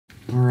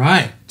All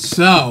right,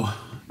 so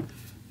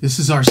this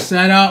is our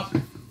setup.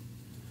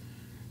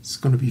 It's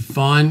going to be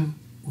fun.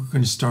 We're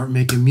going to start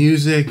making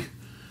music.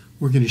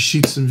 We're going to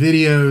shoot some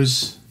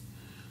videos.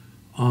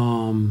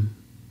 The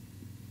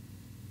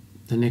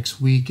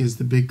next week is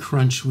the big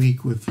crunch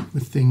week with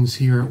things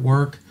here at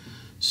work.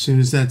 As soon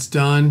as that's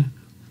done,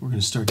 we're going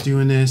to start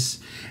doing this.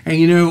 And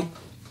you know,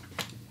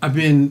 I've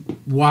been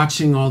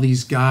watching all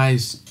these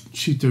guys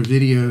shoot their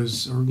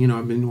videos, or you know,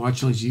 I've been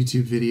watching all these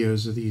YouTube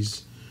videos of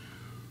these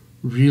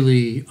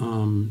really,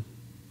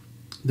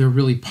 they're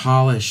really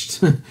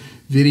polished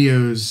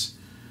videos,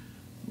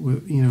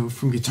 you know,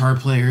 from guitar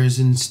players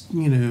and,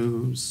 you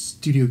know,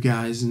 studio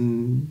guys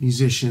and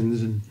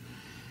musicians, and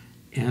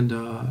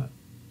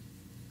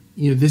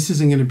you know, this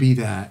isn't going to be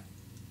that.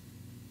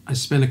 I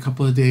spent a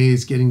couple of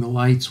days getting the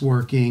lights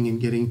working and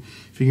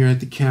figuring out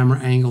the camera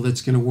angle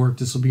that's going to work.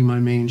 This will be my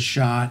main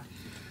shot.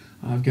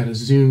 I've got a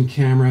zoom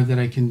camera that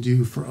I can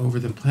do for over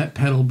the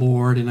pedal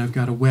board, and I've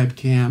got a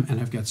webcam, and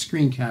I've got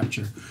screen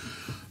capture.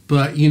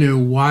 But, you know,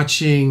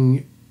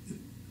 watching,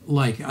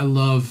 like, I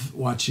love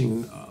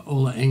watching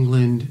Ola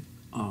Englund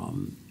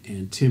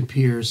and Tim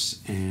Pierce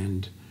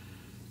and,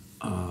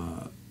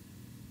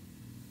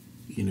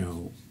 you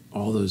know,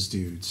 all those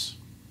dudes.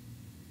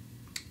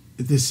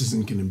 This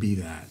isn't going to be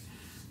that.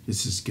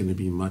 This is going to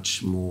be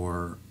much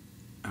more.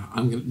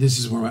 This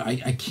is where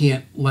I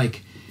can't,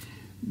 like,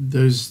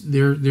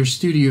 their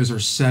studios are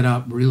set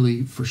up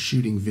really for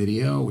shooting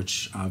video,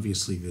 which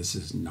obviously this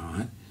is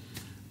not.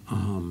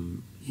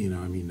 You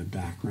know, I mean, the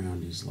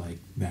background is like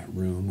that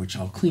room, which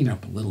I'll clean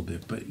up a little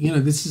bit, but you know,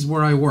 this is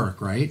where I work,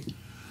 right?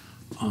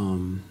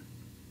 And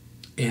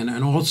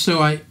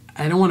also I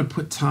don't want to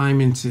put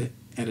time into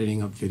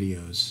editing up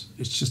videos.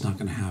 It's just not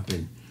going to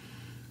happen.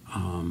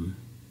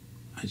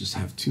 I just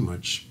have too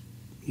much,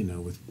 you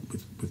know, with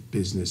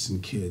business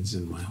and kids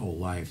and my whole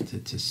life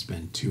to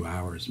spend 2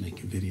 hours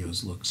making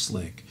videos look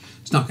slick.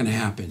 It's not going to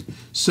happen.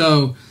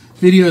 So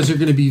videos are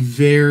going to be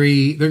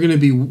they're going to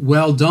be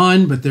well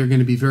done, but they're going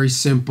to be very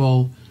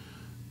simple.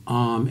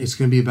 It's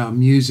going to be about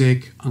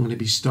music. I'm going to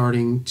be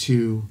starting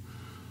to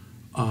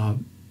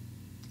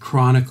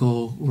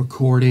chronicle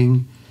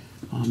recording,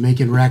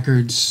 making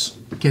records,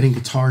 getting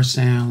guitar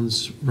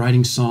sounds,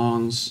 writing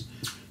songs,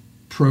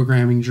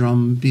 programming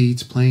drum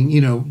beats, playing,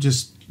 you know,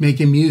 just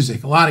making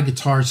music, a lot of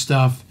guitar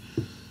stuff,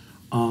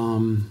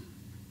 and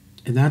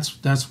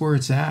that's where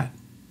it's at.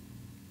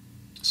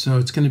 So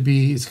it's gonna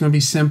be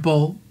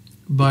simple,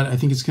 but I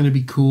think it's gonna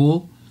be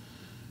cool.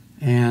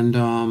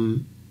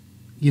 And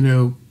you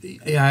know,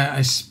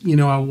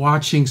 I'm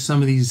watching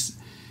some of these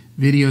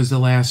videos the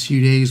last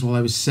few days while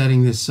I was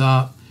setting this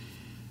up.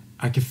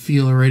 I could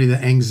feel already the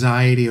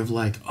anxiety of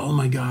like, oh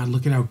my God,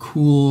 look at how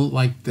cool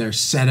like their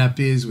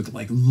setup is with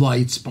like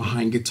lights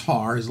behind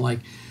guitars, like.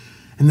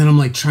 And then I'm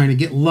like trying to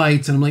get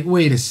lights, and I'm like,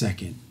 wait a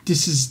second,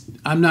 this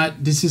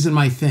isn't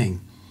my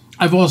thing.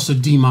 I've also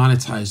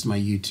demonetized my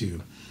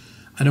YouTube.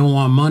 I don't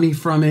want money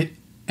from it,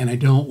 and I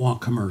don't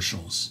want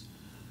commercials.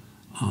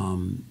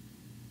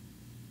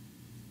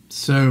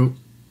 So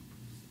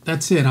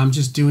that's it. I'm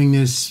just doing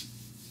this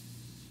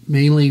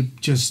mainly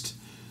just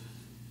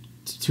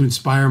to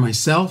inspire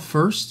myself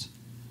first,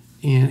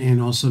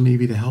 and also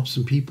maybe to help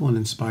some people and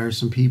inspire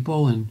some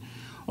people. And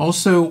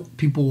also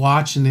people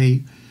watch and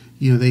they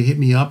hit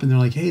me up and they're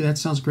like, hey, that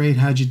sounds great.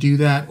 How'd you do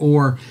that?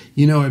 Or,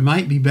 you know, it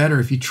might be better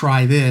if you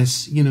try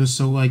this, you know,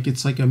 so like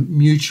it's like a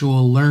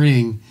mutual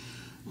learning,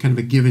 kind of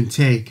a give and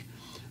take.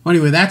 Well,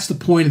 anyway, that's the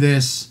point of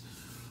this.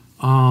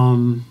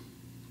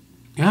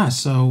 Yeah,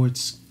 so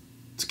it's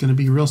going to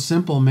be real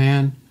simple,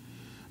 man,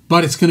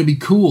 but it's going to be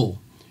cool.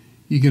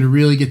 You're going to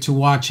really get to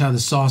watch how the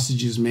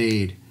sausage is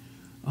made.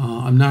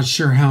 I'm not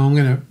sure how I'm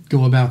going to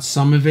go about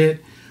some of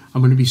it.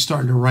 I'm going to be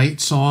starting to write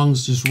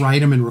songs, just write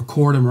them and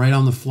record them right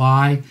on the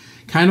fly.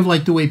 Kind of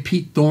like the way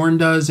Pete Thorne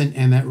does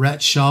and that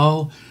Rhett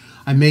Shull.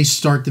 I may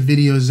start the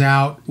videos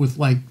out with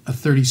like a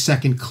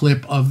 30-second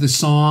clip of the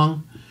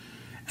song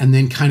and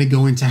then kind of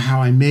go into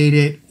how I made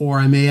it. Or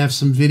I may have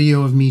some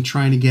video of me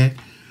trying to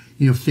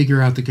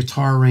figure out the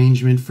guitar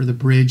arrangement for the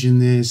bridge in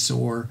this,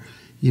 or,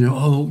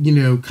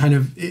 kind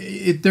of,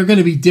 they're going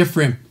to be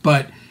different,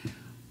 but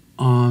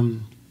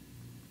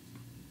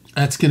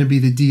that's going to be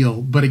the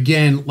deal. But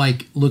again,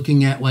 like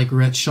looking at like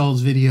Rhett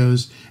Shull's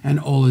videos and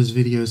Ola's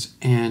videos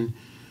and,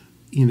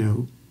 you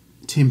know,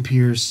 Tim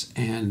Pierce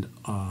and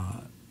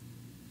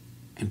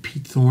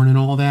Pete Thorne and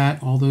all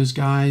those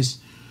guys,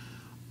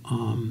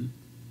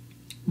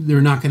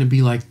 they're not going to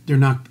be like,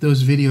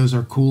 those videos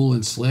are cool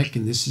and slick,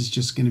 and this is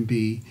just going to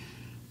be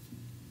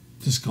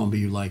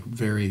like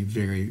very,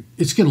 very,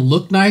 it's going to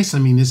look nice. I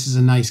mean, this is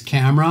a nice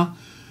camera.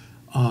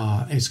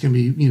 It's going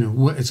to be,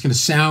 it's going to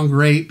sound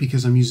great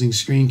because I'm using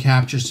screen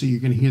capture, so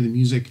you're going to hear the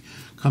music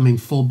coming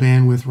full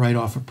bandwidth right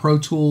off of Pro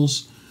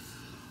Tools.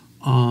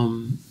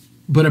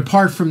 But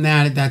apart from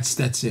that,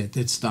 that's it.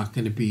 It's not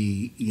going to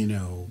be,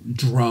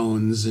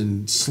 drones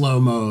and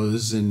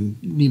slow-mos and,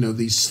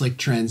 these slick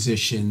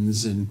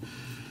transitions and,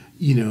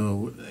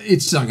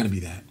 it's not going to be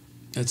that.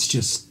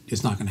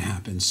 It's not going to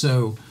happen.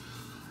 So,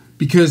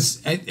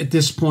 because at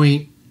this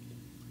point,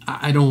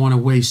 I don't want to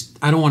waste,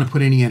 I don't want to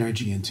put any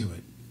energy into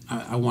it.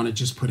 I want to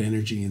just put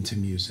energy into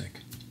music.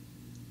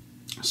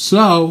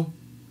 So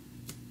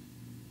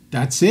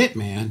that's it,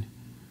 man.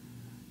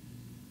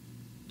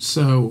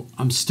 So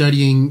I'm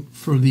studying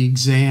for the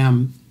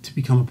exam to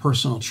become a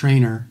personal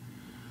trainer,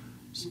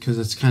 because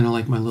it's kind of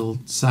like my little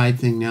side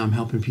thing now. I'm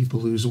helping people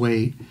lose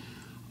weight.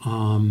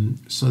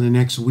 So the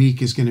next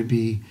week is going to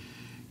be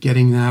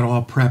getting that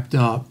all prepped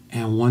up.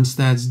 And once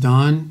that's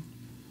done,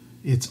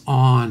 it's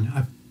on.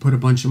 I've put a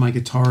bunch of my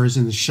guitars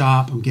in the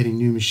shop. I'm getting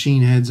new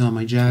machine heads on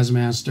my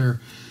Jazzmaster.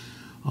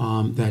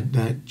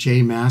 That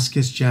J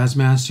Mascis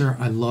Jazzmaster.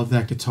 I love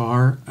that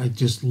guitar. I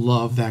just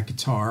love that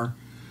guitar.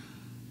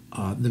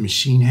 The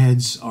machine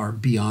heads are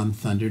beyond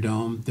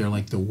Thunderdome. They're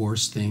like the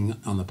worst thing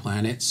on the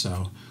planet.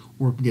 So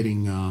we're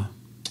getting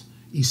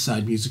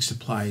Eastside Music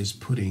Supply is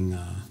putting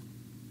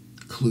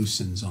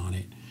Klusons on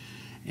it.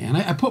 And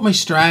I put my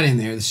Strat in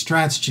there. The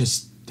Strat's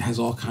just has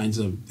all kinds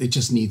of, it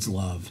just needs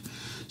love.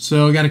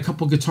 So I got a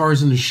couple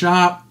guitars in the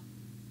shop.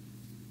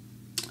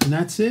 And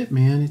that's it,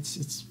 man.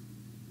 That's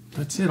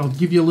it. I'll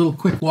give you a little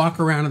quick walk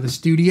around of the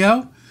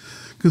studio,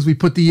 because we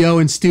put the Yo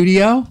in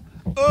studio.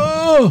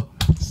 Oh,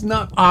 it's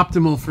not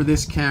optimal for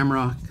this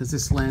camera because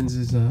this lens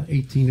is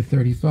 18 to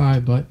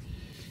 35, but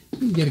you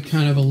can get a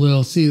kind of a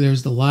little, see,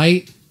 there's the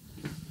light.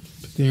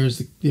 There's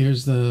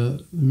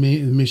the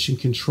mission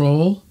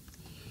control.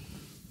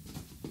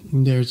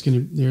 And there's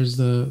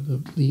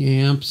the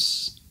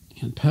amps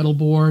and pedal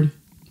board.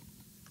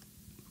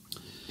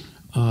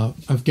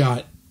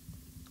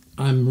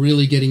 I'm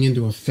really getting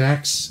into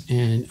effects,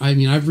 and I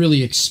mean, I've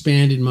really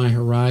expanded my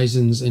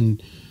horizons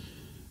and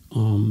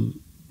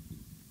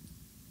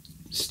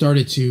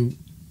started to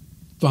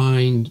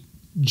find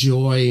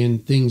joy in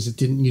things that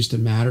didn't used to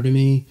matter to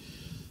me.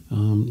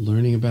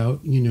 Learning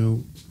about,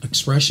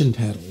 expression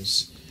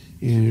pedals,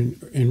 and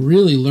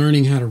really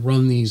learning how to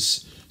run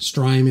these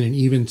Strymon and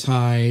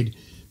Eventide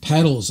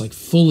pedals, like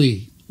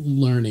fully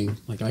learning.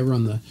 Like I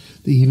run the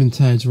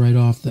Eventides right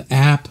off the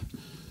app.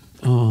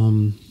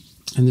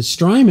 And the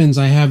Strymons,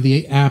 I have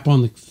the app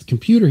on the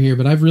computer here,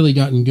 but I've really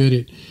gotten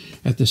good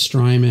at the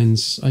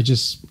Strymons. I'm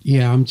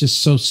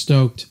just so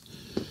stoked.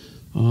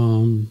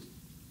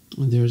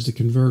 There's the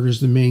converters.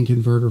 The main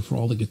converter for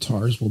all the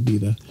guitars will be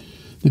the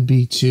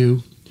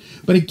B2.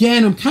 But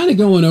again, I'm kind of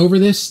going over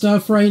this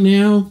stuff right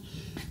now,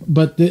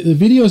 but the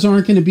videos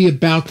aren't going to be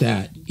about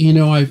that.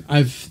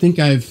 I think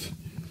I've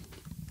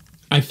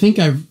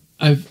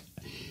how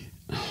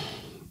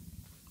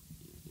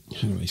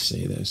do I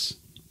say this?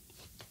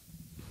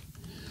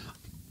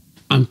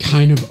 I'm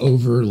kind of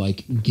over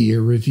like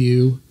gear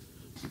review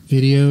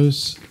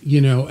videos,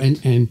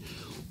 and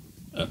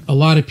a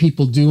lot of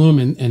people do them,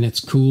 and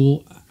it's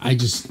cool.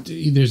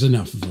 There's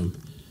enough of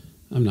them.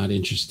 I'm not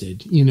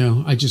interested.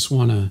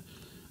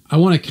 I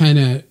want to kind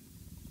of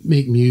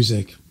make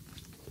music.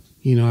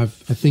 I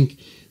think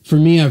for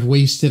me, I've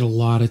wasted a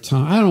lot of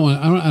time. I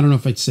don't know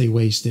if I'd say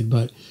wasted,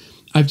 but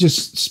I've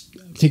just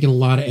taken a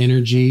lot of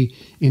energy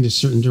into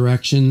certain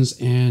directions,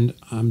 and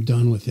I'm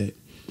done with it.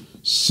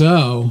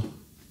 So,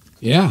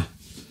 yeah.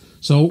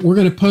 So we're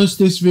going to post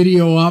this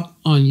video up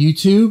on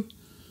YouTube.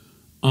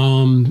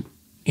 And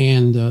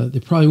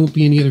there probably won't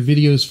be any other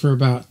videos for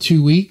about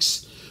 2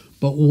 weeks.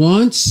 But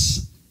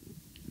once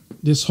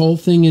this whole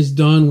thing is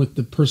done with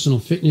the personal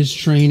fitness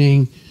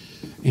training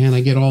and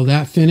I get all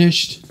that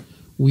finished,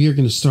 we are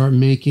going to start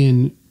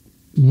making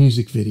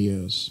music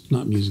videos.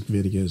 Not music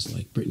videos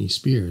like Britney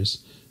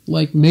Spears,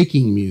 like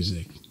making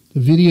music. The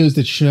videos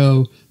that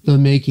show the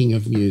making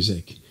of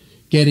music,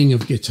 getting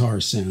of guitar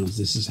sounds.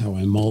 This is how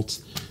I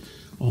mult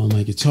all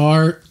my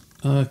guitar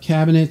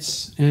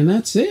cabinets, and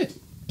that's it.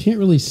 Can't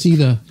really see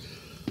the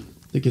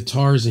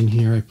guitars in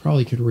here. I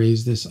probably could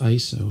raise this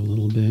ISO a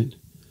little bit.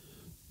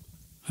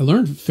 I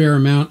learned a fair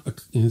amount.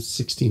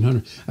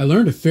 1600. I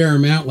learned a fair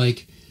amount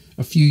like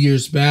a few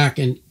years back,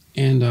 and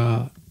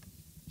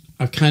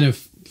I've kind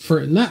of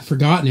not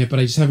forgotten it, but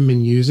I just haven't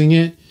been using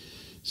it.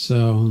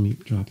 So let me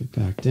drop it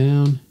back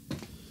down.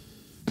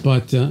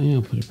 But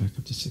I'll put it back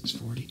up to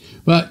 640.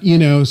 But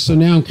so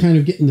now I'm kind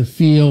of getting the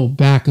feel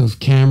back of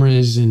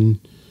cameras and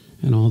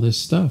all this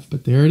stuff.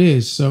 But there it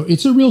is. So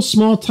it's a real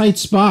small, tight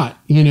spot.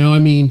 I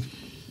mean,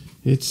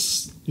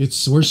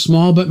 we're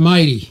small but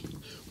mighty.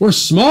 We're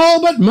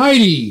small but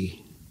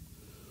mighty.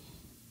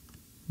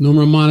 No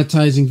more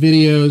monetizing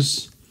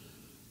videos.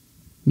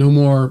 No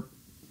more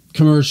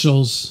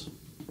commercials.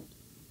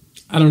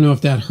 I don't know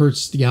if that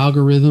hurts the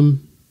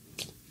algorithm,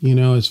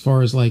 as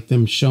far as like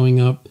them showing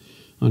up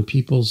on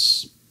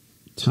people's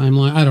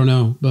timeline. I don't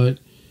know, but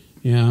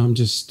yeah,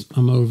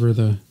 I'm over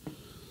the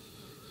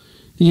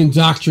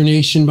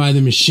indoctrination by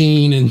the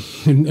machine and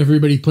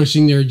everybody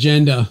pushing their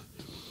agenda.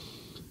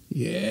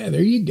 Yeah,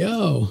 there you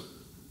go.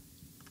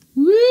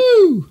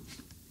 Woo!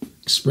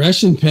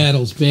 Expression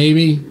pedals,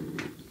 baby.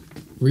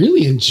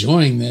 Really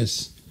enjoying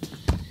this.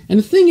 And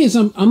the thing is,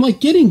 I'm like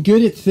getting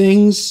good at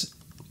things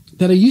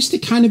that I used to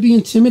kind of be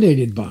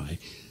intimidated by.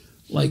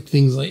 Like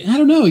things like, I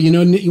don't know,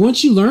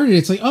 once you learn it,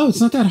 it's like, oh, it's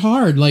not that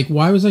hard. Like,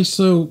 why was I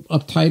so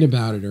uptight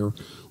about it? Or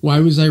why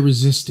was I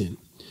resistant?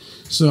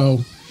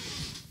 So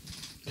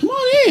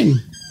in.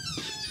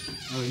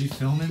 Oh, are you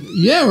filming?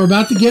 Yeah, we're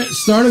about to get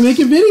started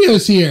making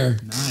videos here.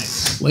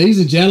 Nice. Ladies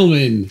and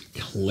gentlemen,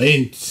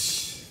 Clint.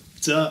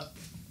 What's up?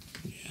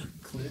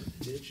 Clint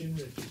Ditchin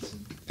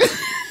Richardson.